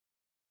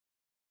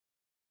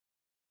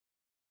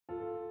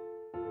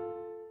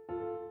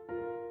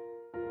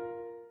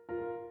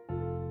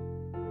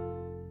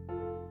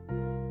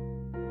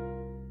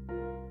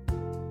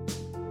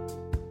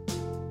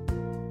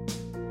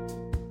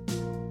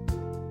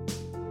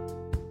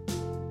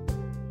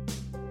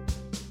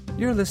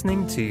You're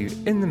listening to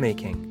In the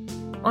Making.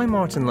 I'm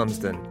Martin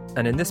Lumsden,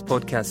 and in this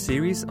podcast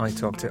series I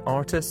talk to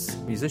artists,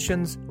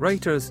 musicians,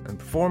 writers and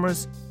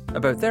performers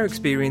about their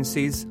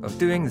experiences of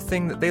doing the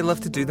thing that they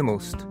love to do the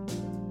most.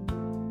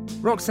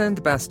 Roxanne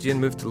de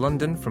Bastion moved to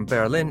London from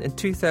Berlin in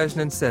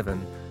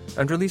 2007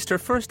 and released her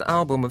first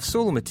album of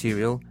solo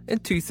material in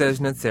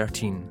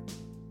 2013.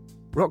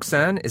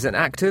 Roxanne is an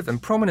active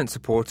and prominent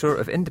supporter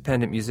of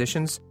independent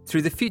musicians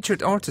through the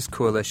Featured Artist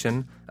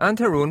Coalition and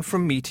her own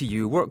From Me to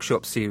You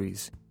workshop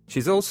series.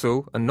 She's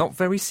also a not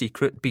very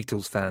secret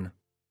Beatles fan.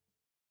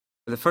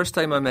 The first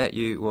time I met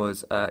you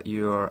was at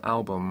your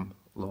album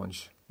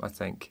launch, I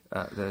think,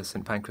 at the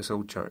St Pancras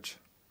Old Church.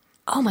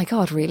 Oh my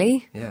God,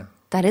 really? Yeah.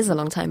 That is a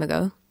long time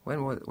ago.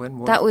 When was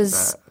that?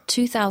 Was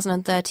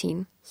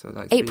 2013. So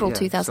like April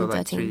 2013. So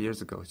like 3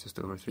 years ago, just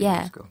over 3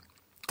 years ago.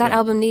 That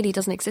album nearly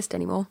doesn't exist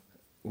anymore.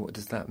 What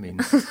does that mean?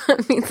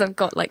 That means I've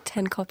got like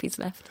 10 copies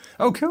left.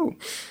 Oh, cool.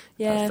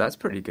 Yeah. That's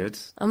pretty good.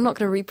 I'm not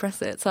going to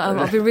repress it, so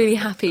I'll be really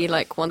happy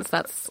like once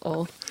that's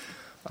all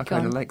I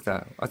kind of like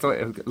that. I thought,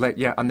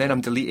 and then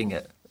I'm deleting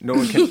it. No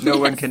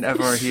one can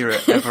ever hear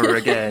it ever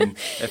again.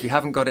 If you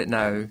haven't got it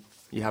now,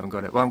 you haven't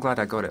got it. Well, I'm glad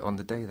I got it on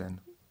the day then.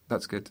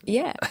 That's good.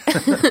 Yeah.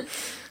 I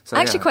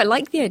actually quite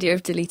like the idea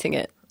of deleting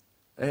it.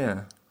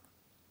 Yeah.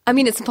 I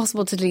mean, it's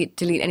impossible to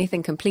delete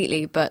anything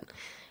completely, but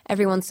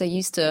everyone's so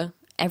used to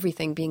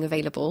everything being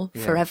available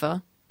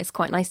forever. It's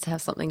quite nice to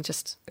have something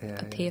just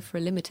appear for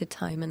a limited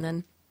time and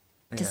then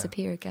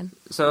disappear again.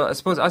 So I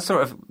suppose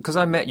because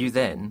I met you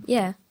then.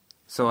 Yeah.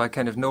 So I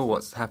kind of know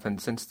what's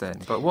happened since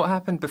then. But what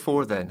happened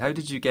before then? How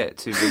did you get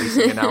to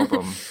releasing an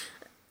album?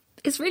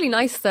 It's really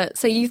nice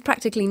so you've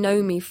practically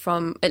known me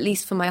from, at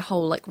least for my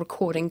whole like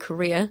recording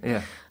career.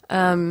 Yeah.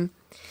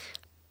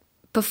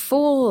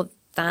 Before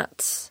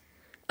that,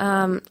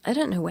 I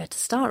don't know where to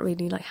start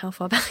really, like how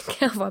far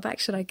back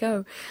should I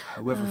go?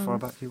 However far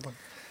back you want.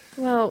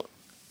 Well,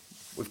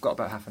 we've got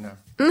about half an hour.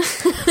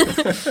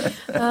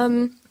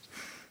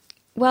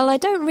 Well,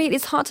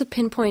 it's hard to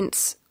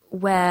pinpoint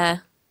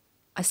where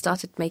I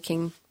started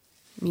making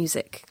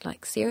music,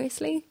 like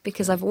seriously,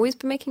 because I've always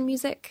been making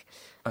music.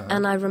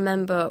 And I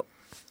remember,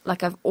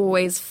 like, I've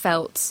always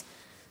felt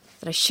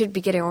that I should be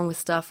getting on with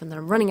stuff and that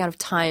I'm running out of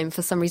time.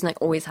 For some reason, I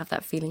always have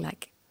that feeling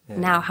like,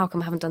 now, how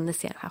come I haven't done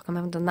this yet? How come I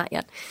haven't done that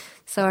yet?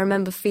 So I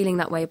remember feeling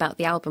that way about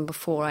the album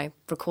before I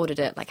recorded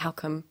it. Like, how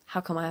come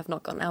I have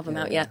not got an album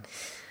out yet?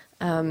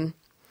 I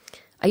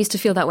used to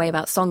feel that way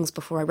about songs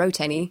before I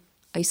wrote any.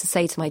 I used to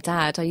say to my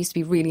dad, I used to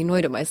be really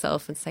annoyed at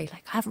myself and say,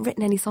 like, I haven't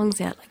written any songs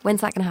yet. Like,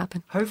 when's that going to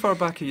happen? How far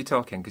back are you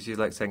talking? Because you're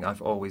like saying,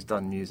 I've always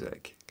done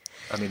music.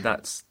 I mean,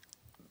 that's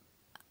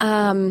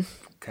kind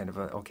of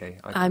okay.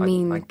 I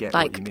get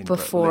like what you mean,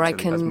 before I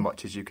can... as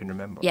much as you can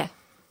remember.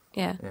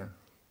 Yeah.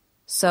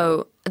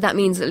 So that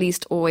means at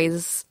least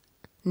always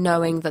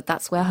knowing that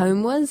that's where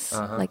home was,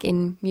 like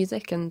in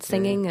music and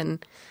singing,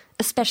 and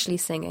especially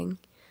singing.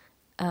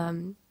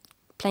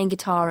 Playing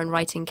guitar and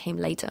writing came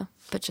later,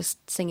 but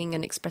just singing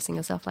and expressing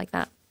yourself like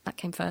that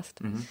came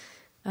first.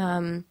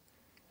 Mm-hmm.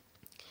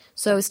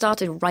 So I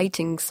started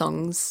writing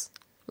songs,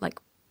 like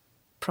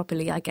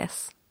properly, I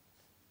guess,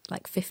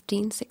 like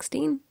 15,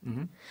 16.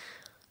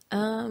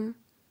 Mm-hmm.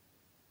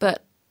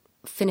 But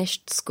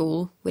finished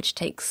school, which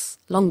takes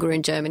longer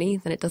in Germany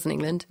than it does in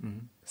England.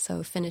 Mm-hmm.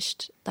 So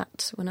finished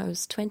that when I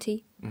was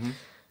 20,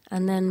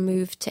 and then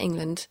moved to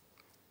England,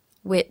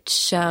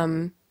 which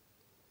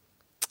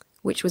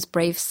was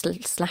brave /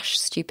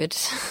 stupid.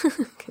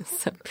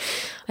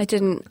 I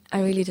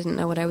really didn't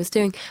know what I was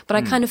doing, but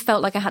I kind of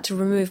felt like I had to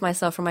remove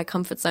myself from my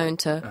comfort zone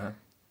to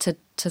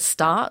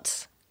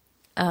start,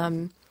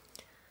 and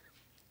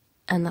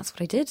that's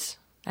what I did.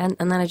 And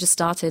then I just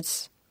started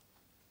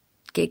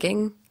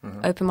gigging,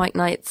 open mic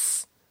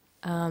nights,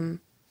 and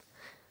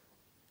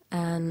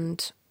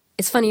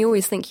it's funny, you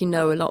always think you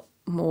know a lot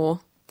more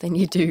than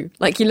you do.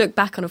 Like, you look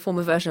back on a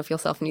former version of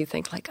yourself and you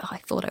think like, oh, I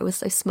thought I was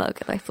so smug,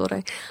 and I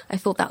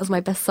thought that was my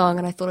best song,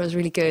 and I thought it was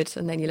really good,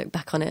 and then you look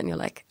back on it and you're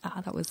like,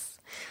 that was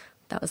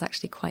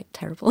actually quite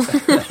terrible.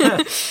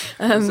 The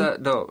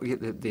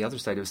other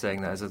side of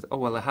saying that is, oh,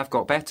 well, I have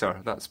got better.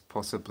 That's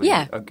possibly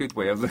a good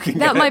way of looking at it.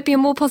 That might be a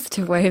more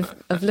positive way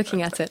of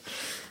looking at it.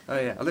 Oh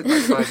yeah, I looked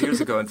back 5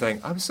 years ago and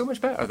think I was so much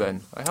better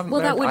then. I haven't.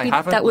 Well, that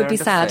would be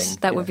sad.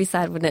 That would be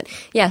sad, wouldn't it?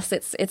 Yes,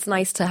 it's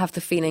nice to have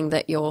the feeling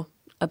that you're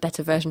a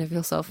better version of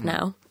yourself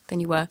now than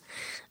you were.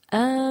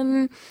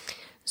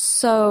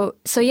 So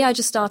yeah, I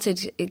just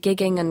started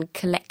gigging and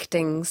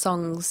collecting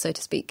songs, so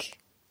to speak.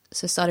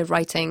 So started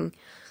writing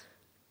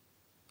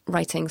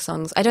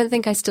songs. I don't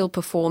think I still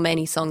perform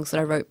any songs that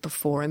I wrote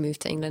before I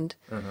moved to England.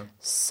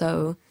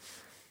 So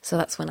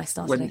that's when I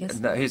started, I guess.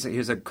 Now,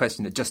 here's a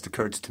question that just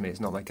occurred to me. It's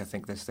not like I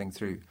think this thing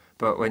through.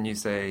 But when you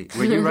say,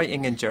 were you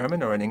writing in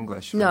German or in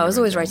English? No, I was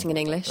always writing in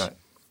English. Right.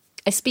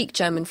 I speak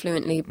German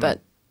fluently,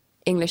 but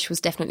English was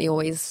definitely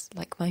always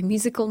like my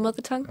musical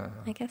mother tongue,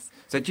 I guess.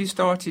 So you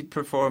started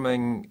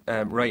performing,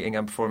 writing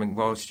and performing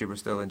whilst you were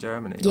still in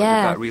Germany? Yeah.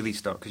 Or did that really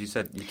start? Because you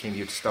said you came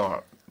here to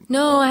start.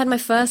 No, I had my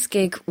first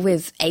gig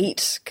with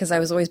 8 because I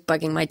was always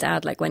bugging my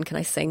dad, like, when can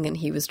I sing? And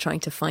he was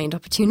trying to find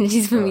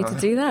opportunities for me to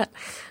do that.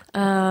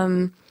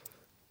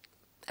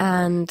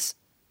 And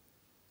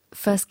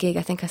first gig,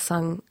 I think I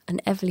sung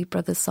an Everly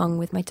Brothers song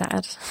with my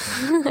dad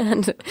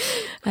and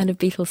a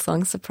Beatles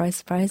song, surprise,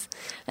 surprise.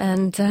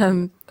 And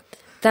then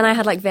I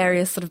had like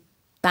various sort of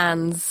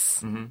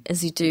bands,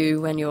 as you do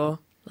when you're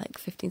like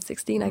 15,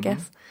 16, I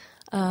guess.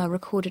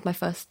 Recorded my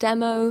first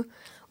demo,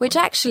 which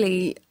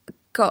actually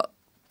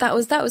that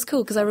was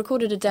cool because I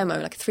recorded a demo,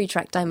 like a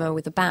 3-track demo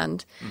with a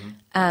band,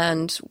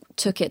 and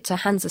took it to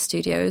Hansa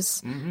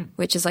Studios,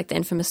 which is like the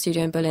infamous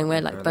studio in Berlin where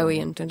like Bowie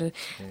and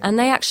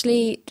they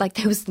actually, like,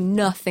 there was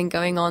nothing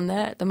going on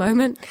there at the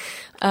moment.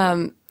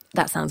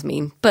 That sounds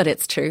mean, but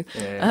it's true.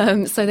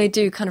 So they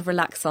do kind of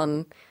relax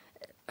on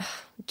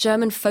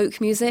German folk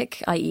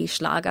music, i.e.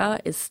 Schlager,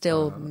 is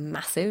still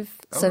massive.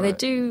 So they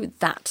do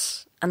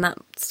that, and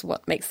that's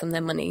what makes them their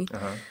money.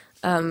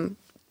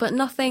 But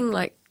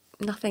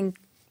nothing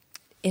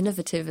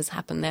innovative has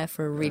happened there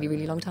for a really,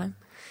 really long time.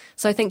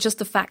 So I think just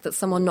the fact that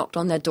someone knocked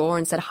on their door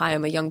and said, "Hi,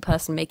 I'm a young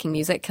person making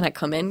music. Can I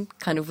come in?"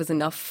 kind of was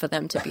enough for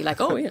them to be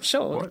like, "Oh, yeah,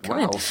 sure, come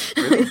in."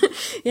 Really?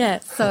 Yeah,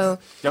 so...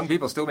 Young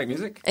people still make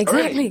music?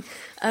 Exactly.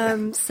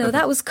 So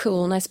that was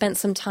cool, and I spent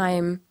some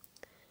time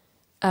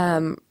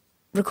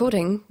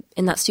recording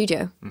in that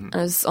studio. I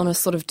was on a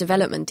sort of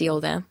development deal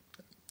there.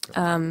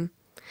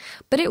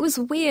 But it was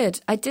weird.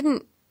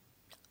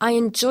 I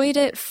enjoyed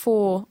it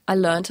I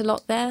learned a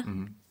lot there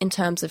in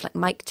terms of like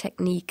mic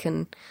technique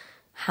and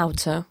how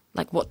to,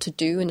 like, what to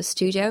do in a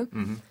studio.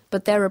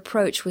 But their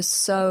approach was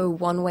so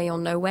one way or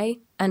no way.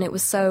 And it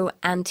was so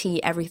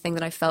anti everything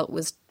that I felt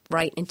was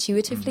right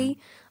intuitively,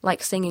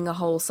 like singing a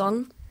whole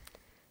song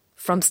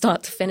from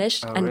start to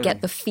finish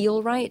get the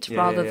feel right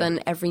rather than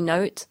every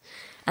note.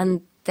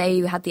 And they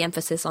had the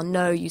emphasis on,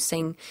 no, you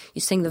sing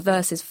the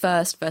verses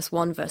first, verse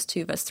 1, verse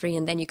 2, verse 3,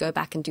 and then you go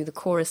back and do the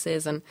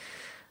choruses. And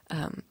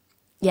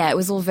it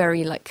was all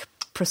very like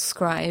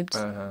prescribed.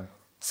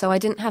 So I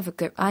didn't have a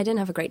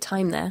great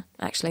time there,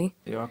 actually.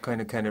 You are kind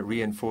of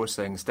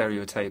reinforcing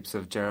stereotypes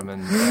of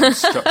German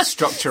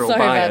structural Sorry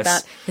bias. About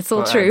that. It's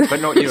all true.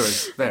 But not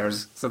yours,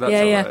 theirs. So that's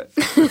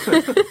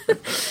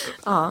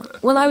all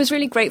right. Well, I was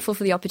really grateful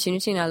for the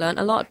opportunity and I learned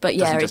a lot. But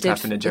yeah, it did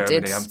happen in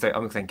Germany.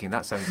 I'm thinking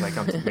that sounds like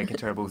I'm making a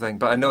terrible thing.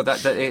 But I know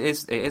that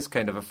it is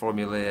kind of a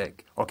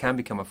formulaic, or can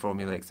become a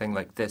formulaic thing,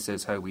 like this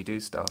is how we do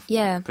stuff.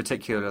 Yeah.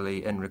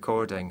 Particularly in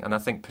recording. And I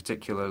think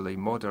particularly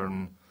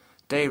modern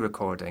day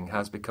recording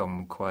has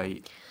become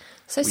quite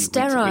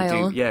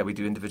sterile. We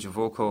do individual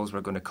vocals. We're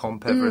going to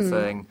comp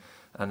everything,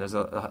 and there's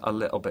a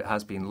little bit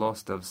has been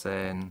lost of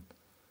saying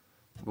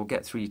we'll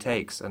get 3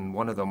 takes and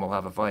one of them will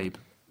have a vibe,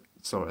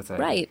 sort of thing.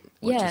 Right.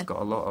 Which has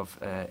got a lot of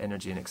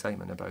energy and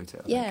excitement about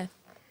it. I think.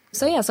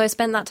 So I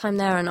spent that time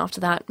there, and after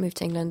that moved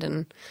to England,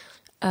 and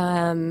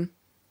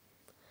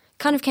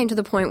kind of came to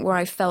the point where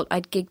I felt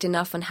I'd gigged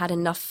enough and had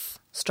enough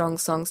strong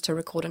songs to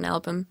record an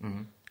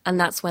album. And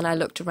that's when I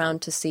looked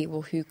around to see,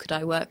 well, who could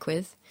I work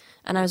with?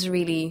 And I was a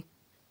really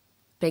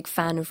big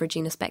fan of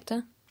Regina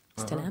Spektor.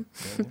 Still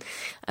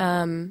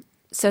am.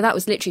 So that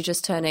was literally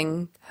just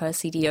turning her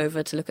CD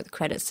over to look at the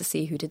credits to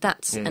see who did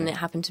that. And it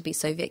happened to be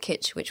Soviet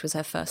Kitsch, which was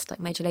her first like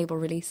major label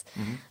release.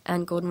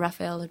 And Gordon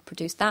Raphael had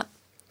produced that.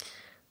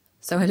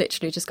 So I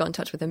literally just got in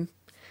touch with him.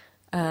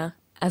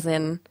 As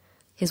in,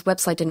 his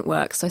website didn't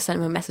work, so I sent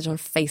him a message on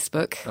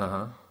Facebook.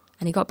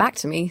 And he got back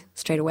to me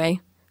straight away.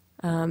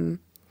 And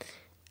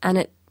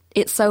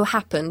it so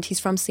happened,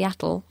 he's from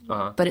Seattle,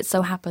 but it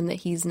so happened that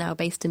he's now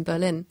based in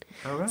Berlin.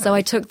 Oh, right. So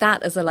I took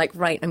that as a, like,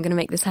 right, I'm going to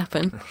make this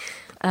happen.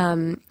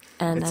 And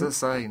it's a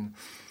sign.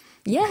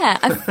 Yeah,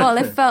 I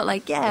felt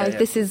like,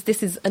 this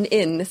is an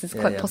in, this is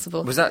quite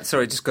possible. Was that,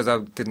 sorry, just because I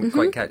didn't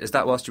quite catch, is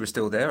that whilst you were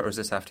still there, or is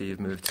this after you've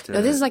moved to...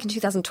 No, this is like in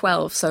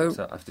 2012, so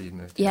after you've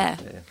moved. Yeah.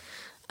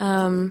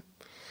 So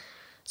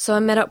I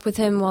met up with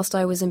him whilst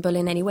I was in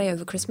Berlin anyway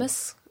over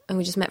Christmas, and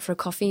we just met for a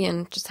coffee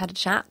and just had a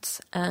chat,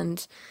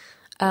 and...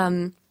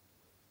 and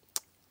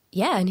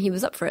he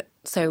was up for it,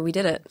 so we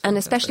did it. And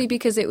especially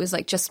because it was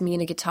like just me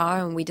and a guitar,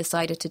 and we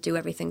decided to do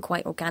everything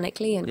quite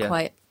organically and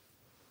quite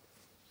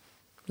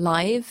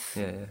live.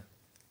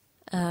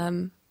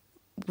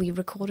 We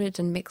recorded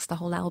and mixed the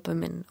whole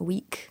album in a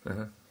week.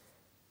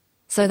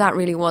 So that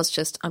really was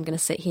just, I'm going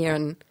to sit here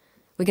and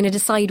we're going to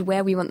decide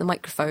where we want the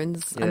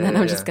microphones, and then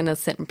I'm just going to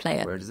sit and play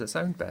it. Where does it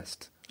sound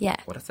best? Yeah.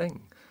 What a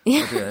thing.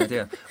 What an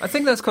idea. I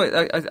think that's quite...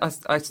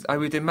 I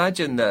would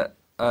imagine that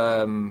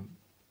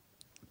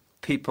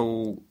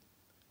people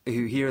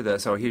who hear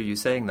this or hear you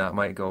saying that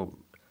might go,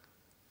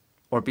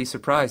 or be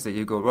surprised that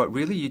you go, what,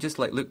 really? You just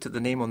like looked at the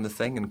name on the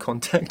thing and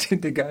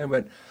contacted the guy and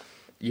went,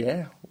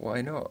 yeah,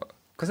 why not?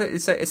 Because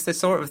it's the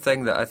sort of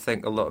thing that I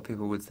think a lot of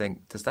people would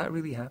think, does that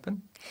really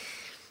happen?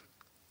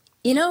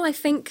 You know, I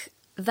think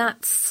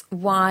that's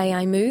why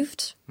I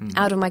moved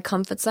out of my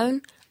comfort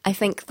zone. I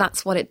think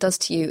that's what it does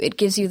to you. It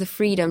gives you the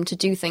freedom to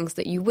do things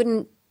that you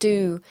wouldn't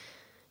do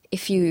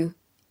if you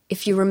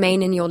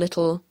remain in your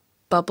little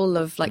bubble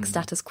of like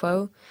status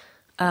quo.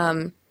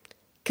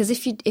 Because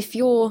if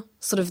you're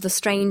sort of the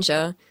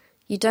stranger,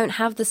 you don't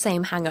have the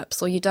same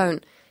hang-ups, or you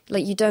don't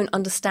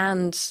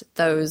understand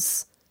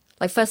those.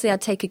 Like, firstly,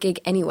 I'd take a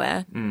gig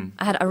anywhere.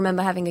 I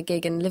remember having a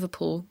gig in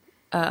Liverpool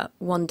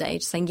one day,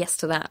 just saying yes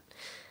to that.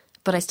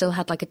 But I still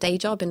had like a day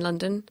job in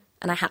London,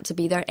 and I had to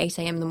be there at 8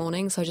 a.m. in the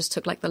morning. So I just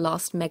took like the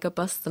last mega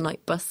bus, the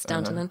night bus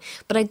down to London.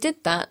 But I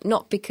did that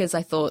not because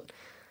I thought,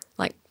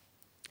 like,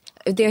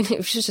 it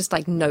was just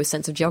like no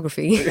sense of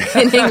geography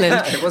in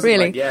England. It wasn't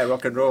really. like,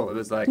 rock and roll. It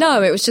was like,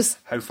 no, it was just,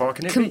 how far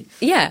can it be?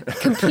 Yeah,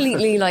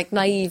 completely like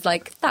naive,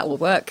 like that will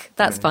work.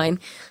 That's fine.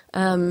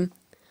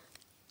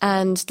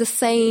 And the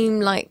same,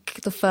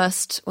 like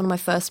one of my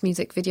first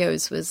music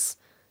videos was,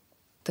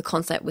 the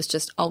concept was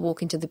just, I'll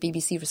walk into the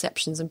BBC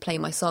receptions and play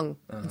my song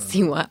and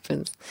see what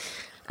happens.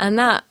 And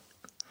that,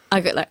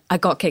 I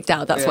got kicked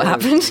out. That's what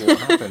happened.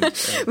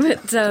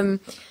 But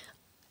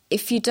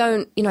if you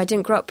don't, I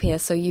didn't grow up here,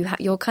 so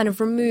you're kind of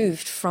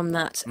removed from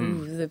that,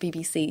 the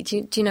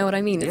BBC. Do you know what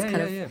I mean?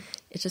 It's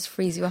it just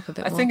frees you up a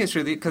bit more. I think it's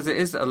really, because it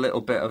is a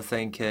little bit of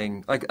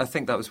thinking, like, I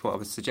think that was what I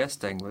was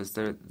suggesting, was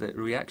the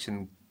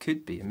reaction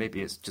could be, and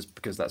maybe it's just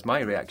because that's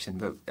my reaction,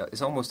 but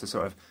it's almost a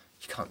sort of,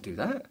 you can't do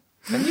that.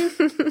 Can you?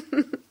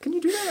 Can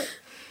you do that?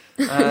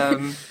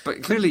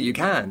 But clearly you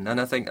can, and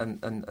I think,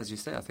 and as you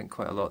say, I think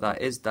quite a lot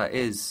that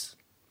is.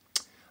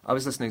 I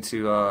was listening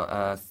to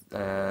a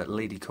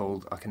lady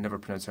called, I can never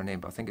pronounce her name,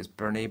 but I think it's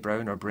Brene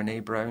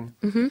Brown.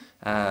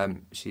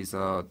 She's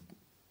a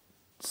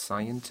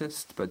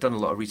scientist, but done a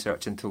lot of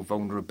research into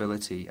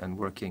vulnerability and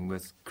working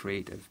with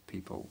creative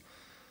people,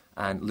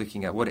 and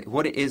looking at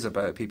what it is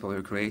about people who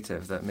are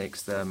creative that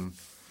makes them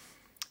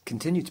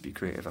continue to be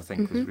creative, I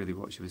think was really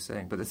what she was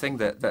saying. But the thing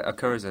that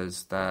occurs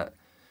is that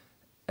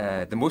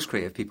the most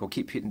creative people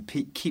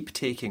keep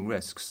taking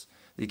risks.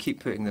 They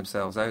keep putting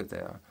themselves out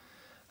there.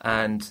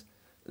 And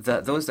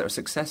that those that are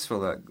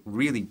successful at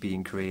really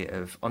being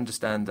creative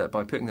understand that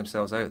by putting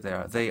themselves out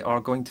there, they are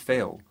going to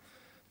fail.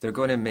 They're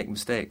going to make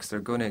mistakes. They're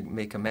going to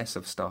make a mess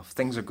of stuff.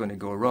 Things are going to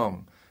go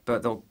wrong.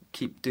 But they'll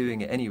keep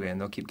doing it anyway,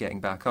 and they'll keep getting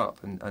back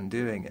up and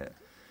doing it.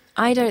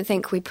 I don't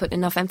think we put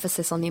enough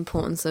emphasis on the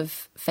importance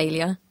of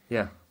failure.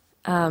 Yeah.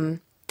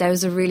 There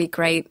was a really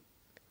great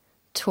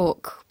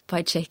talk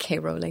by J.K.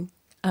 Rowling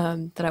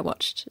that I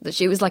watched. That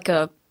she was like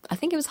I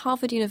think it was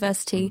Harvard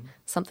University,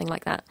 something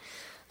like that.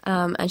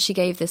 And she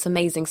gave this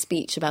amazing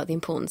speech about the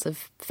importance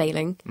of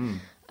failing.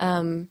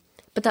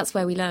 But that's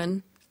where we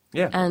learn.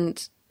 Yeah.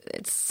 And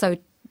it's so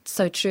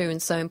true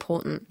and so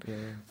important.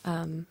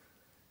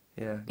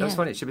 Yeah. That's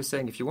funny. She was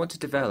saying, if you want to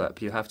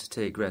develop, you have to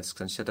take risks.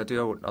 And she said,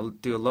 I'll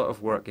do a lot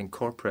of work in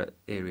corporate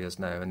areas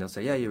now. And they'll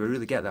say, we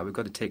really get that. We've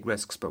got to take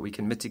risks, but we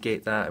can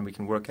mitigate that and we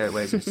can work out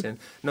ways of saying,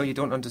 no, you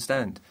don't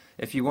understand.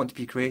 If you want to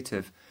be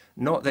creative,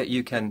 not that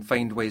you can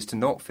find ways to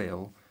not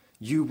fail,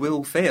 you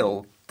will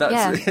fail.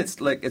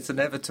 It's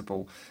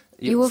inevitable.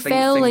 You will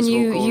fail, and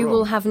you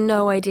will have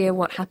no idea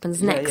what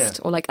happens next,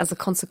 or like as a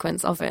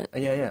consequence of it.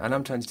 And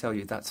I'm trying to tell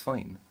you that's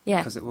fine.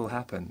 Because it will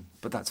happen,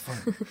 but that's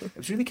fine. It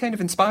was really kind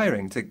of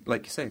inspiring to,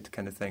 like you say, to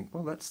kind of think,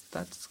 well,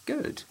 that's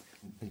good.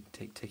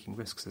 Taking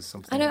risks is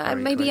something. I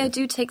know. Maybe I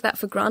do take that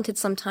for granted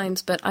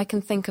sometimes, but I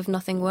can think of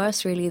nothing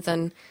worse really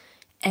than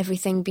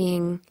everything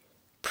being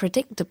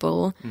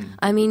predictable.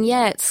 I mean,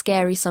 it's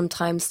scary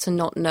sometimes to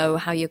not know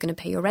how you're going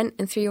to pay your rent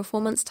in 3 or 4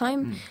 months'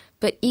 time,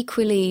 but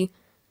equally,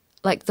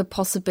 like, the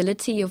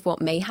possibility of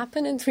what may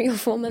happen in 3 or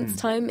 4 months'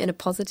 time in a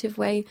positive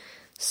way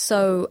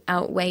so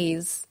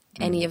outweighs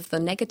any of the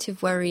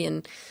negative worry.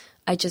 And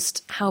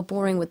how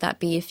boring would that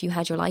be if you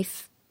had your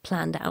life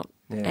planned out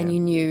and you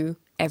knew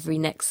every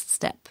next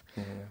step?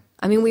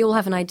 I mean, we all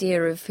have an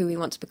idea of who we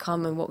want to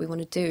become and what we want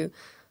to do,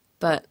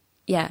 but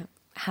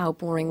how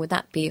boring would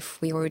that be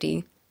if we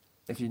already...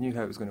 If you knew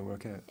how it was going to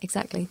work out.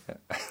 Exactly.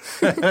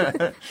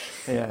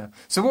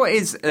 So what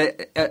is,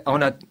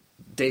 on a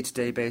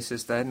day-to-day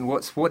basis then,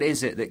 what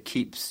is it that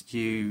keeps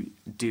you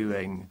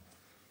doing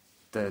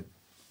the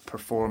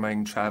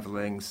performing,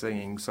 travelling,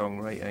 singing,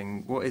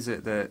 songwriting? What is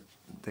it that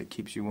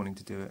keeps you wanting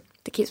to do it?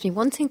 That keeps me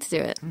wanting to do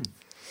it?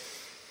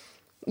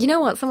 You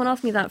know what? Someone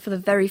asked me that for the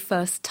very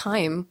first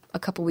time a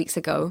couple of weeks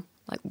ago.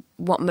 Like,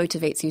 what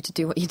motivates you to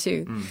do what you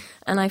do?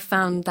 And I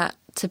found that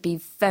to be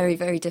very,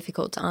 very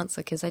difficult to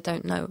answer because I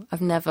don't know.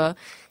 I've never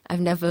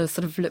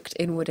sort of looked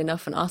inward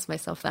enough and asked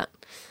myself that.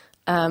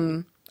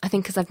 I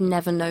think because I've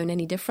never known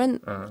any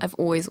different. I've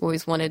always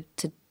wanted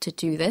to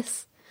do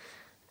this.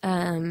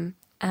 And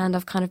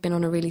I've kind of been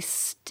on a really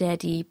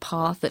steady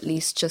path, at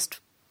least just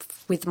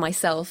with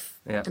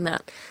myself and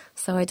that.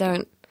 So I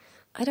don't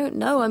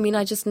know. I mean,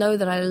 I just know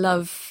that I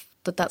love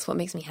that. That's what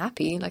makes me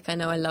happy. Like, I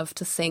know I love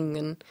to sing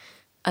and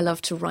I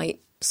love to write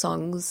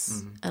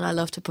songs and I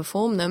love to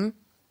perform them.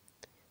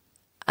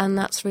 And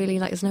that's really,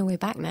 like, there's no way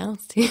back now.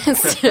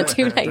 It's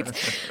too late.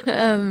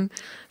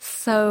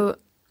 So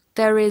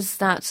there is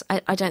that.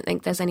 I don't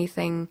think there's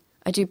anything.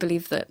 I do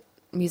believe that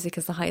music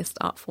is the highest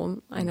art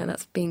form. I know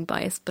that's being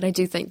biased, but I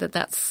do think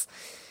that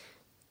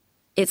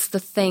it's the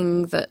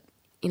thing that,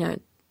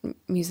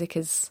 music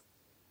is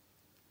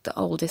the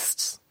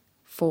oldest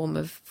form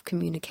of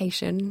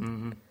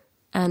communication.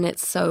 And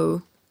it's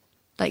so,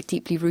 like,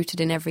 deeply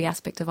rooted in every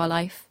aspect of our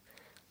life.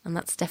 And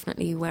that's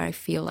definitely where I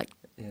feel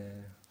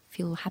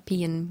feel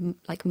happy and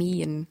like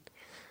me, and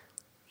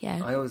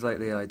I always like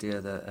the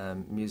idea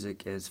that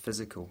music is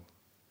physical,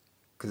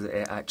 because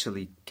it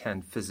actually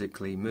can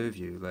physically move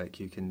you. Like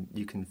you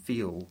can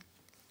feel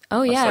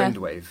a sound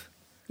wave.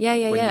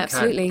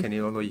 Absolutely.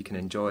 Although you can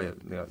enjoy it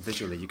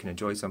visually, you can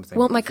enjoy something.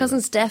 Well, my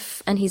cousin's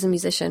deaf and he's a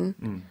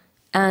musician,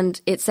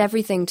 and it's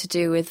everything to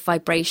do with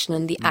vibration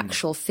and the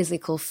actual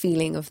physical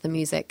feeling of the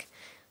music.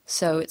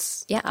 So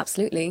it's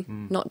absolutely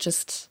not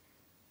just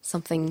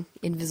something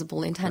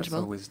invisible,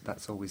 intangible.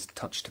 That's always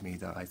touched me.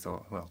 That I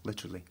thought, well,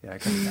 literally, I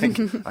can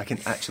think I can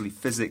actually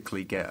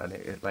physically get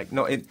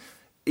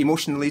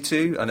emotionally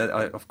too. And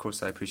of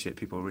course, I appreciate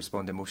people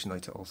respond emotionally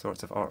to all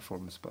sorts of art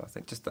forms, but I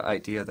think just the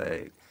idea that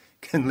it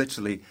can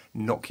literally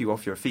knock you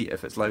off your feet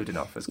if it's loud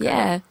enough is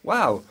kind of,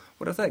 wow,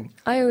 what a thing.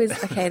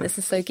 This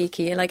is so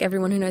geeky. Like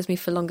everyone who knows me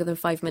for longer than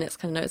 5 minutes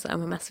kind of knows that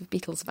I'm a massive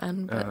Beatles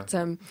fan. But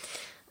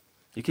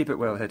you keep it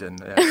well hidden.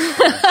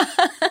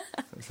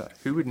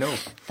 Who would know?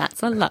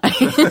 That's a lie.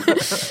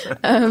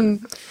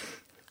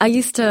 I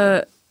used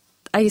to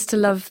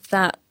love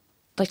that,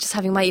 like just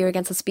having my ear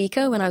against a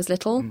speaker when I was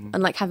little, and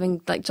like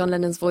having like John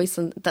Lennon's voice,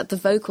 and that the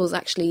vocals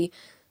actually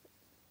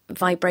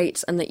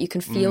vibrate and that you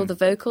can feel the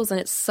vocals, and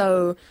it's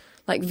so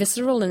like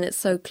visceral and it's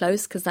so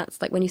close, because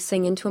that's like when you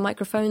sing into a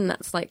microphone,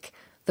 that's like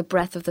the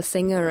breath of the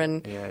singer,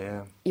 and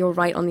you're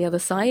right on the other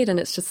side, and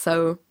it's just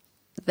so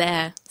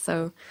there.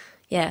 So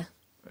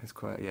it's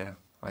quite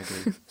I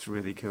agree. It's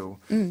really cool.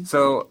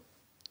 So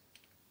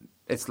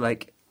it's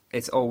like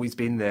it's always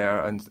been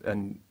there,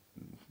 and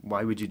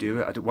why would you do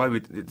it?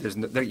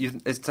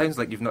 It sounds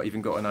like you've not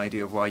even got an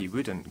idea of why you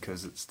wouldn't,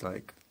 because it's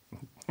like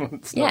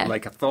it's not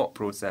like a thought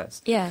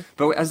process. Yeah.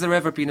 But has there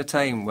ever been a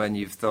time when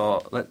you've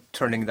thought,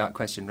 turning that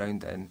question round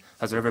then,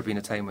 has there ever been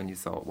a time when you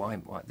thought, why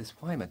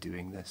am I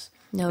doing this?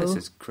 No. This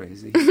is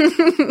crazy.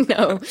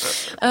 No.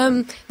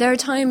 There are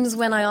times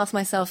when I ask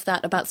myself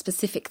that about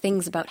specific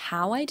things, about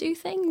how I do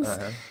things.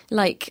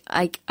 Like,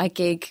 I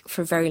gig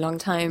for a very long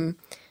time.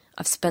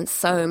 I've spent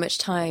so much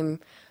time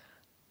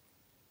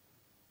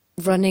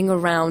running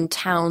around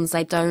towns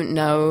I don't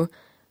know,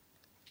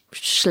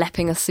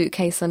 schlepping a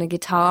suitcase and a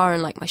guitar,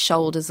 and like my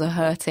shoulders are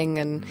hurting,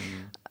 and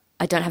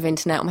I don't have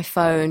internet on my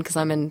phone because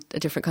I'm in a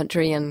different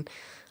country, and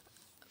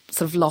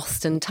sort of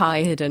lost and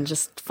tired and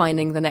just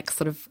finding the next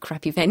sort of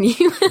crappy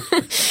venue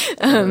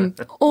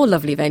or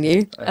lovely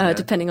venue,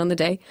 depending on the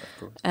day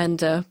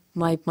and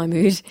my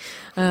mood.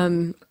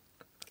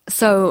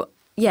 So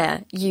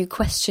you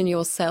question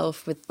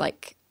yourself with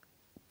like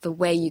the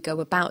way you go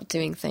about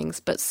doing things,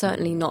 but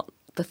certainly not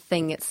the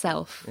thing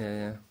itself.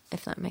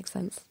 If that makes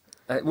sense.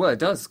 Well, it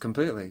does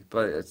completely,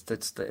 but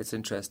it's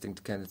interesting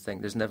to kind of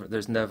think.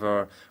 There's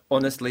never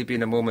honestly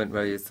been a moment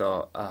where you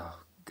thought, oh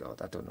God,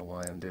 I don't know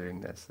why I'm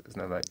doing this. It's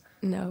never like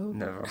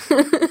never.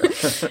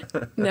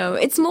 No,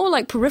 it's more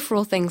like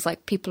peripheral things,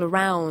 like people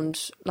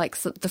around, like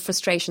the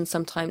frustration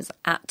sometimes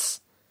at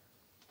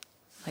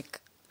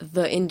like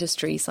the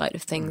industry side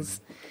of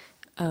things.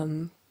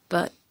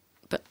 But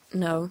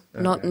no,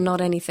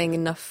 not anything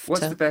enough.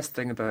 What's the best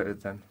thing about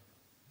it then?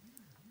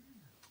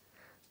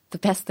 The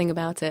best thing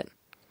about it?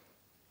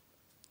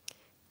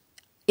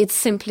 It's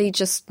simply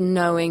just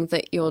knowing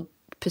that you're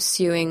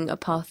pursuing a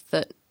path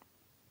that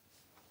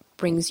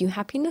brings you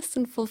happiness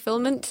and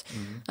fulfillment.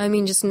 I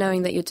mean, just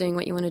knowing that you're doing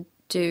what you want to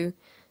do.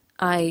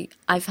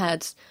 I've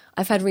had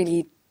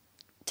really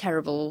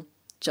terrible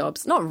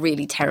jobs. Not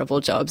really terrible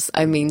jobs.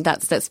 I mean,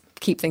 let's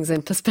keep things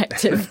in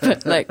perspective.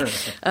 But like,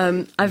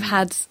 I've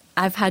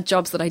had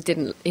jobs that I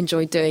didn't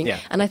enjoy doing,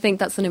 and I think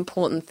that's an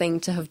important thing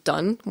to have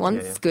done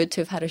once. It's good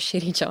to have had a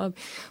shitty job,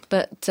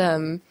 but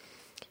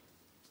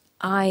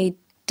I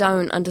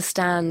don't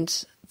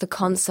understand the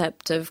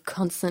concept of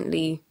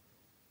constantly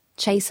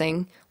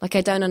chasing. Like,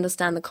 I don't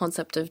understand the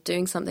concept of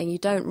doing something you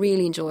don't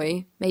really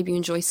enjoy. Maybe you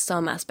enjoy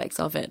some aspects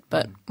of it,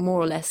 but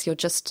more or less you're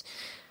just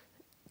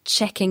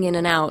checking in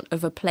and out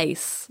of a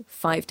place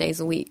 5 days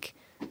a week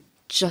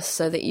just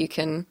so that you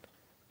can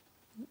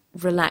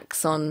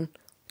relax on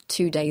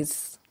 2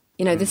 days.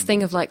 You know, this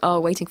thing of like,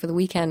 waiting for the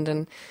weekend,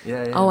 and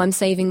I'm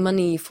saving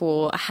money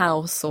for a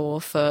house or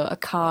for a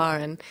car,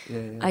 and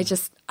I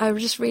just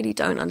really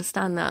don't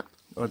understand that.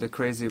 Or the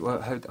crazy,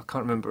 I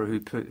can't remember who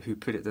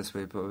put it this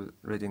way, but I was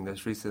reading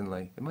this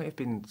recently. It might have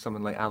been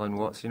someone like Alan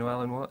Watts. You know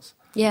Alan Watts?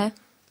 Yeah.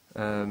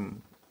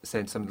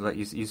 Saying something like,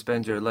 you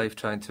spend your life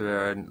trying to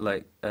earn,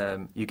 like,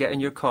 you get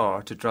in your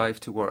car to drive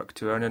to work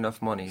to earn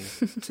enough money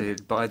to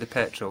buy the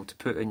petrol to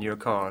put in your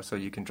car so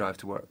you can drive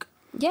to work.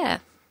 Yeah.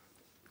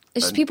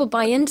 It's just people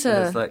buy into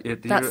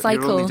that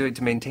cycle. You're only doing it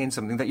to maintain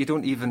something that you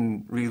don't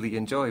even really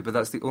enjoy, but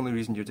that's the only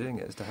reason you're doing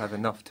it, is to have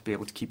enough to be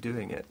able to keep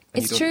doing it.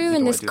 And it's true,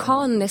 and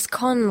this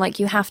con, like,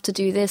 you have to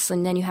do this,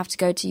 and then you have to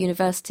go to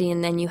university,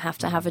 and then you have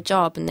to have a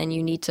job, and then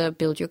you need to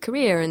build your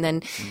career, and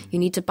then you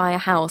need to buy a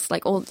house,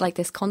 like all like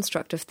this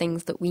construct of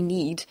things that we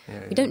need.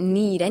 We don't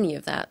need any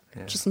of that.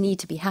 Just need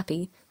to be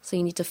happy. So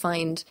you need to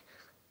find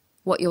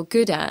what you're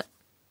good at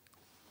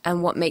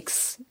and what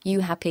makes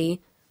you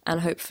happy,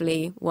 and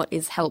hopefully what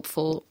is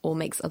helpful or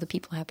makes other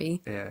people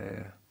happy.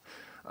 Yeah.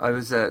 I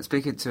was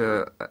speaking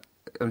to,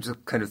 I'm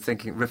just kind of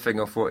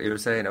riffing off what you were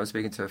saying. I was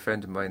speaking to a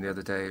friend of mine the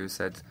other day who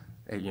said,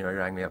 he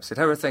rang me up, said,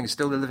 how are things?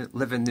 Still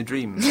living the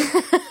dream?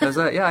 I was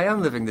like, yeah, I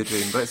am living the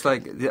dream, but it's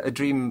like a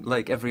dream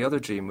like every other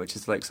dream, which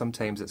is like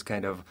sometimes it's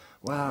kind of,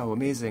 wow,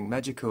 amazing,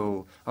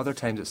 magical. Other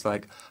times it's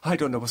like, I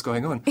don't know what's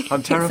going on.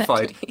 I'm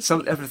terrified.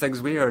 Exactly.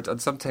 Everything's weird,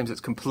 and sometimes it's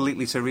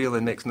completely surreal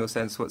and makes no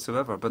sense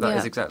whatsoever. But that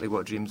is exactly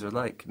what dreams are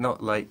like.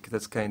 Not like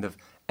this kind of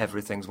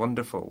everything's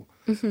wonderful.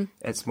 Mm-hmm.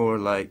 It's more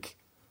like,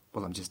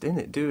 well, I'm just in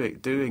it,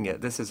 doing it.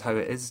 This is how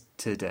it is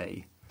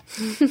today.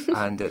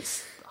 And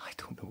it's, I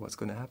don't know what's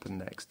going to happen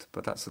next.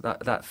 But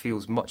that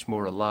feels much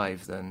more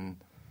alive than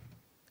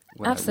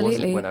when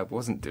I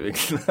wasn't doing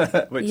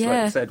that, which, like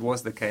I said,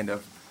 was the kind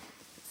of,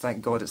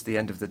 thank God it's the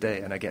end of the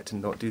day and I get to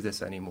not do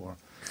this anymore.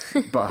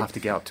 But I have to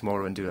get up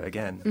tomorrow and do it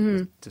again.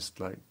 Mm. Just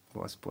like,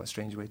 what a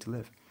strange way to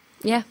live.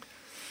 Yeah.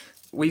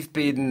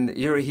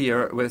 You're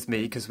here with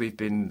me because we've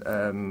been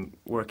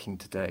working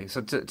today.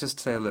 So just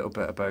say a little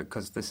bit about,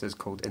 because this is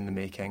called In the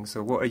Making.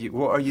 So what are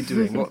you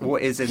doing?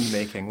 what is in the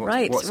making?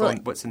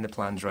 What's in the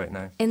plans right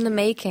now? In the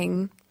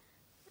making,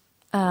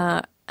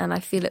 and I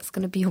feel it's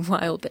going to be a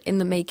while, but In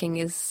the Making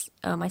is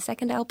my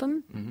second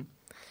album. Mm-hmm.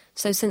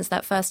 So since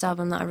that first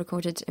album that I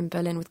recorded in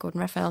Berlin with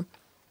Gordon Raphael,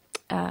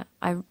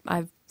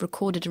 I've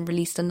recorded and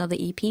released another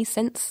EP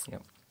since.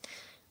 Yep.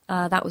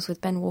 That was with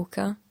Ben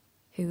Walker,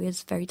 who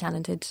is very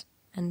talented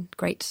and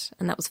great,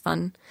 and that was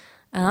fun.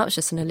 That was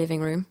just in a living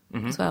room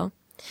as well.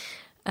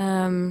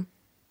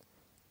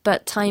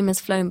 But time has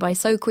flown by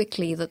so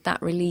quickly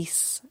that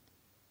release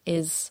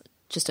is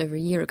just over a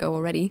year ago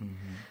already.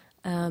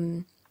 Mm-hmm.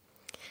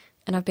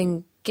 And I've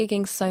been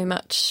gigging so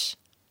much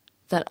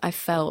that I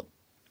felt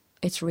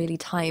it's really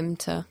time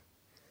to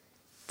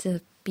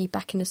be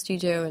back in the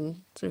studio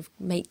and sort of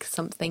make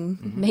something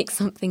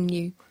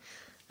new.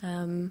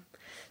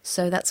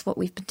 So that's what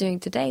we've been doing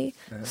today.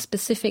 Uh-huh.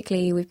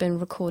 Specifically, we've been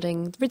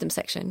recording the rhythm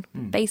section,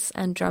 bass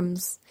and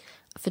drums,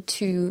 for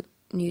 2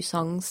 new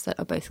songs that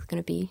are both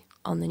going to be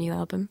on the new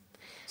album.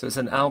 So it's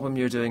an album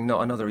you're doing,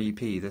 not another EP.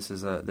 This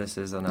is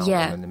an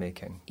album in the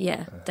making.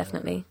 Yeah,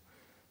 definitely.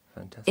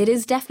 Fantastic. It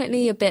is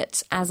definitely a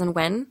bit as and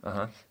when,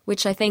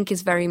 which I think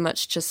is very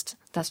much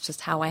that's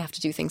just how I have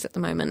to do things at the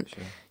moment,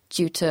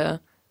 due to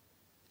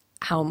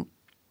how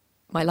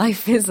my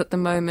life is at the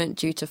moment,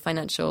 due to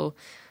financial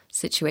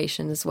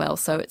situation as well.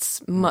 So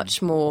it's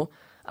much more,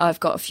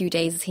 I've got a few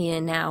days here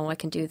now, I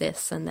can do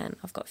this, and then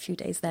I've got a few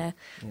days there.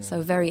 Yeah.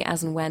 So very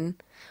as and when.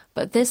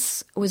 But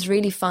this was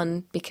really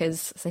fun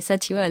because, as I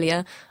said to you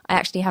earlier, I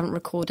actually haven't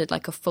recorded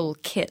like a full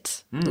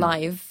kit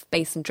live,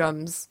 bass and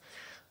drums,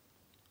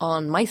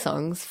 on my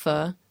songs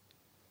for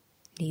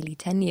nearly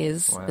 10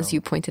 years, as you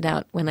pointed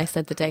out when I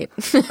said the date.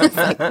 I was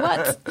like,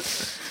 what?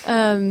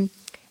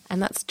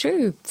 And that's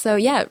true. So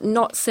yeah,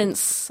 not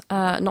since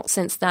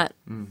that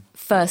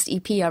first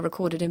EP I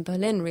recorded in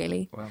Berlin,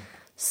 really. Wow.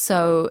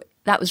 So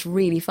that was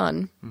really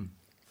fun.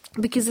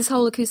 Because this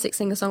whole acoustic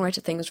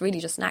singer-songwriter thing was really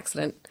just an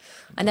accident.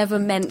 I never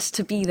meant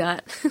to be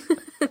that.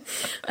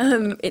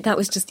 That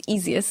was just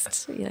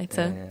easiest,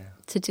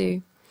 to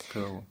do.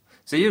 Cool.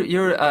 So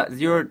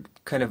you're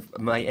kind of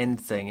my end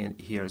thing in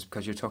here is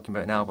because you're talking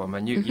about an album,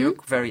 and you're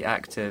very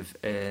active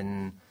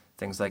in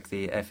things like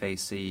the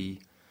FAC.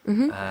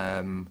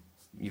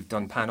 You've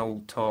done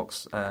panel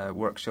talks,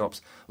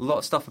 workshops, a lot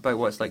of stuff about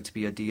what it's like to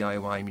be a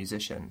DIY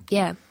musician.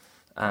 Yeah.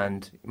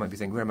 And you might be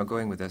thinking, where am I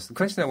going with this? The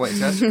question I wanted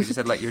to ask you, because you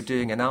said like you're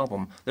doing an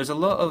album. There's a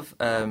lot of,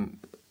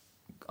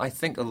 I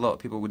think a lot of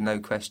people would now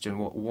question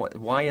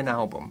why an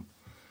album,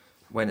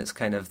 when it's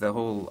kind of the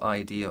whole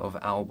idea of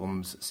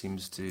albums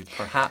seems to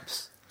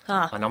perhaps,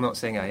 and I'm not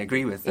saying I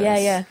agree with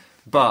this,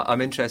 but I'm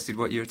interested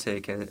what your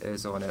take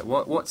is on it.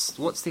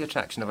 What's the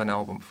attraction of an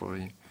album for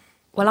you?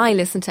 Well, I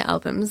listen to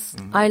albums.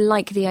 I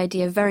like the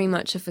idea very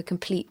much of a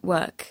complete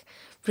work.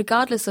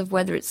 Regardless of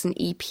whether it's an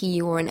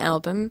EP or an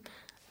album,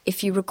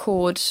 if you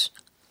record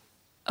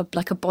a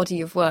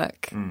body of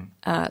work,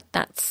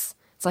 it's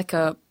like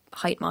a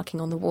height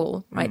marking on the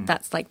wall, right?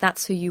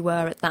 That's who you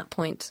were at that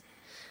point.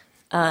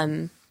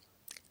 And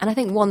I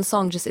think one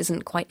song just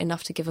isn't quite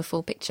enough to give a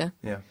full picture.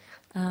 Yeah.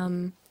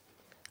 And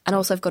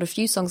also I've got a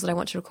few songs that I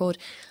want to record.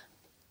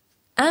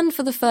 And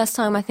for the first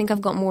time, I think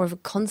I've got more of a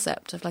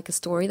concept of like a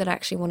story that I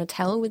actually want to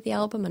tell with the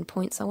album and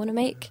points I want to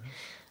make.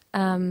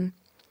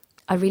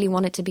 I really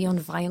want it to be on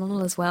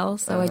vinyl as well,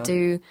 so I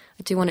do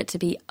want it to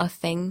be a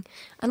thing.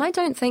 And I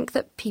don't think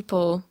that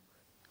people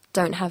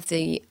don't have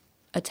the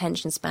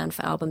attention span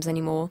for albums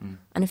anymore.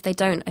 And if they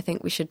don't, I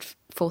think we should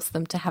force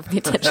them to have the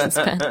attention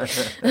span.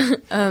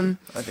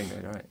 I think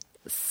you're right.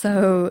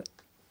 So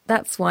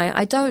that's why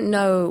I don't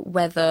know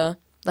whether...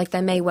 Like,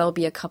 there may well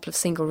be a couple of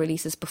single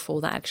releases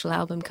before the actual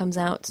album comes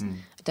out.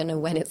 I don't know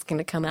when it's going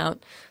to come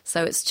out.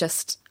 So it's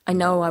just, I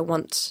know I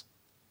want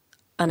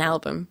an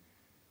album,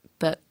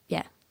 but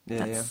yeah.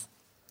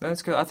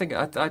 That's good. I think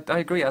I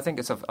agree. I think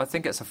it's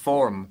a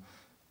form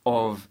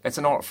of, it's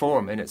an art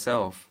form in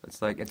itself.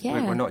 It's like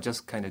we're not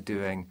just kind of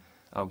doing,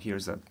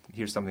 here's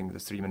something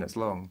that's 3 minutes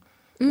long.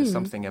 There's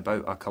something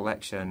about a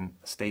collection,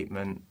 a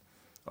statement,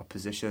 a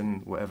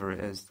position, whatever it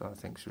is, that I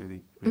think is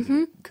really,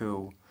 really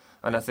cool.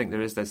 And I think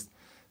there is this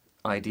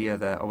idea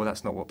that, oh, well,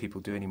 that's not what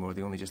people do anymore.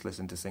 They only just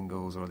listen to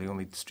singles or they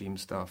only stream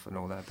stuff and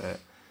all that bit.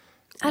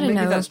 I don't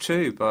know. Maybe that's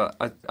true, but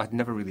I'd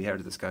never really heard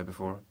of this guy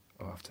before,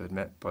 I have to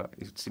admit, but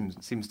he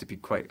seems to be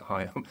quite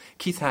high.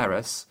 Keith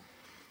Harris,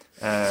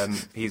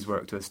 he's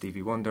worked with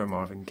Stevie Wonder,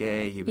 Marvin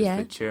Gaye. He was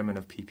the chairman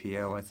of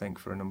PPL, I think,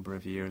 for a number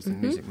of years, the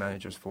Music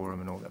Managers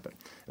Forum and all that. But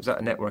it was at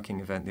a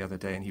networking event the other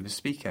day, and he was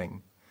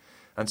speaking.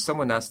 And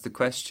someone asked the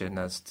question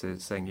as to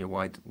saying,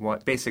 why,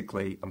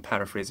 basically, I'm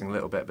paraphrasing a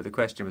little bit, but the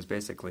question was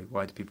basically,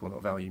 why do people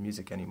not value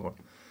music anymore?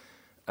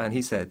 And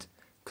he said,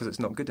 because it's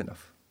not good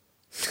enough.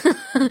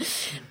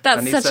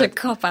 That's such a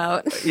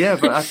cop-out. Yeah,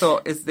 but I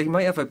thought they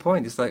might have a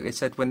point. It's like they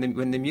said, when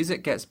the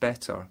music gets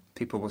better,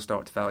 people will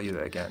start to value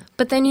it again.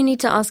 But then you need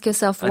to ask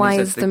yourself, why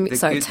is the...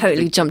 Sorry,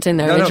 totally jumped in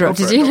there and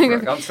interrupted you.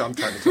 I'm trying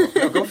to talk.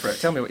 No, go for it.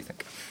 Tell me what you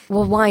think.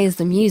 Well, why is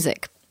the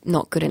music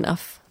not good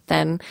enough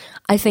then?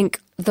 I think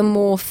the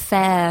more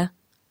fair...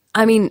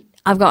 I mean,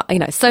 I've got,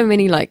 so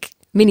many,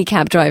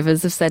 minicab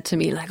drivers have said to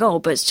me, oh,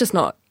 but it's just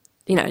not...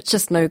 it's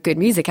just no good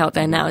music out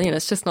there now.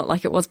 It's just not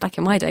like it was back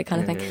in my day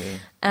kind of thing. Yeah.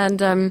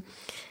 And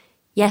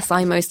yes,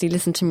 I mostly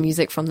listen to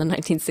music from the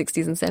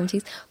 1960s and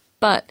 70s,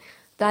 but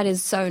that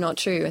is so not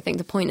true. I think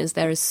the point is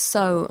there is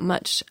so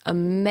much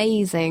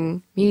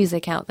amazing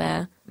music out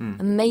there,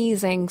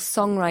 amazing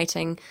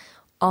songwriting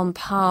on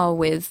par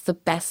with the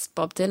best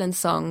Bob Dylan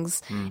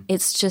songs.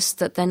 It's just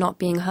that they're not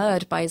being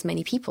heard by as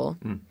many people.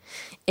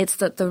 It's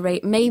that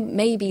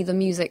maybe the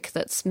music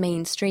that's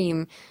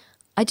mainstream,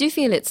 I do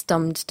feel it's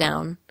dumbed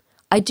down.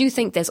 I do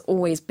think there's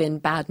always been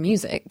bad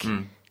music.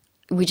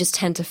 We just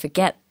tend to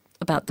forget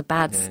about the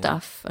bad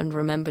stuff and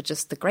remember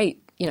just the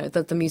great,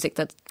 the music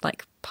that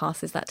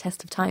passes that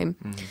test of time.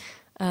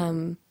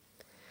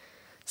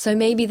 So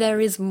maybe there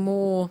is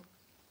more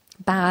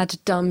bad,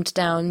 dumbed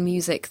down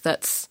music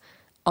that's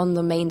on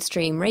the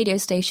mainstream radio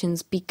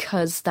stations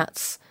because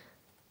that's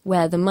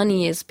where the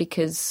money is,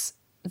 because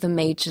the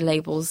major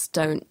labels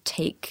don't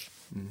take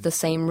the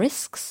same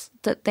risks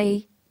that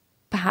they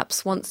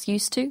perhaps once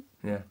used to.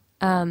 Yeah.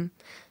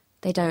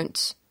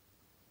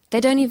 They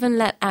don't even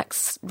let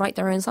acts write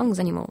their own songs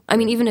anymore. I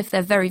mean, even if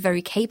they're very,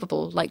 very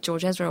capable, like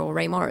George Ezra or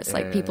Ray Morris,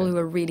 people who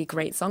are really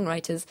great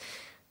songwriters,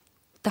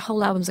 the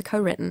whole albums are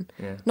co-written.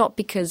 Yeah. Not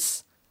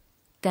because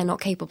they're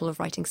not capable of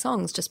writing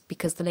songs, just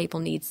because the label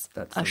needs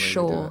a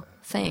sure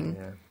thing.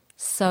 Yeah.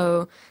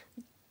 So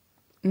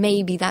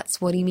maybe that's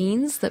what he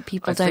means, that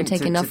people don't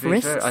take enough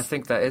risks. Fair, I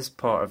think that is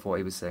part of what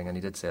he was saying, and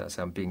he did say that.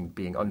 So I'm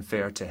being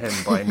unfair to him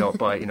by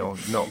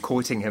not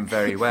quoting him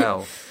very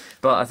well.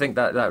 But I think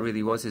that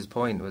really was his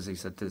point, was he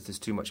said there's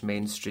too much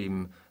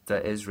mainstream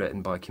that is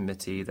written by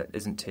committee that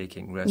isn't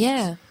taking risks.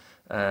 Yeah.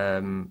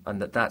 And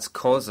that's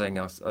causing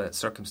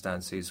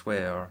circumstances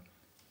where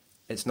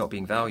it's not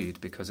being valued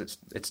because it's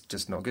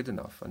just not good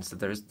enough. And so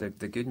there's the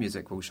good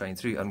music will shine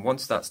through. And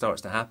once that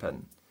starts to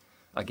happen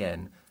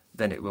again,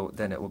 then it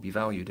will be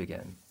valued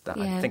again.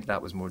 I think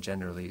that was more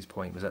generally his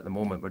point, was at the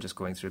moment we're just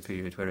going through a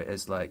period where it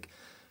is like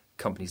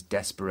companies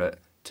desperate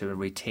to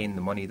retain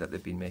the money that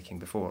they've been making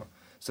before.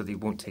 So they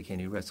won't take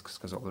any risks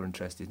because all they're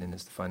interested in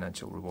is the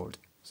financial reward.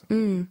 So,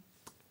 something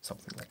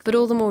like that. But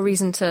all the more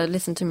reason to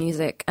listen to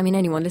music. I mean,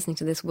 anyone listening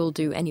to this will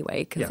do anyway,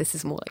 because this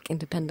is more like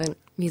independent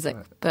music.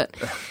 Right. But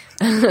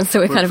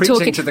so we're kind of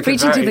preaching to the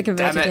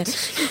converted.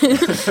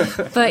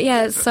 But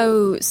yeah,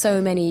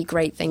 so many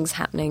great things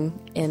happening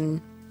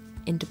in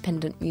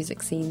independent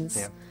music scenes.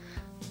 Yeah.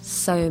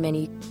 So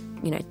many,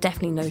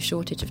 definitely no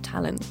shortage of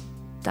talent.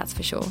 That's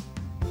for sure.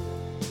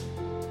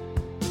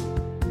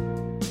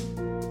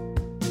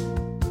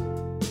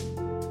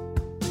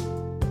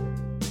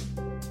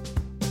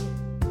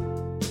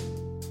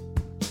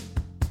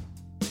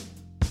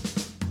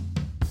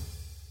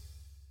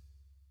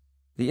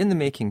 The In the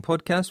Making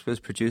podcast was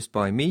produced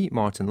by me,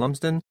 Martin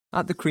Lumsden,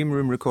 at the Cream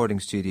Room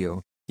Recording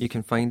Studio. You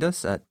can find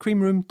us at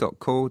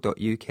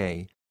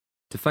creamroom.co.uk.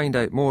 To find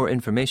out more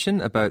information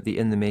about the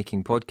In the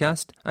Making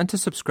podcast and to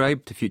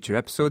subscribe to future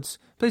episodes,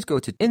 please go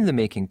to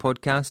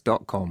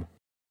inthemakingpodcast.com.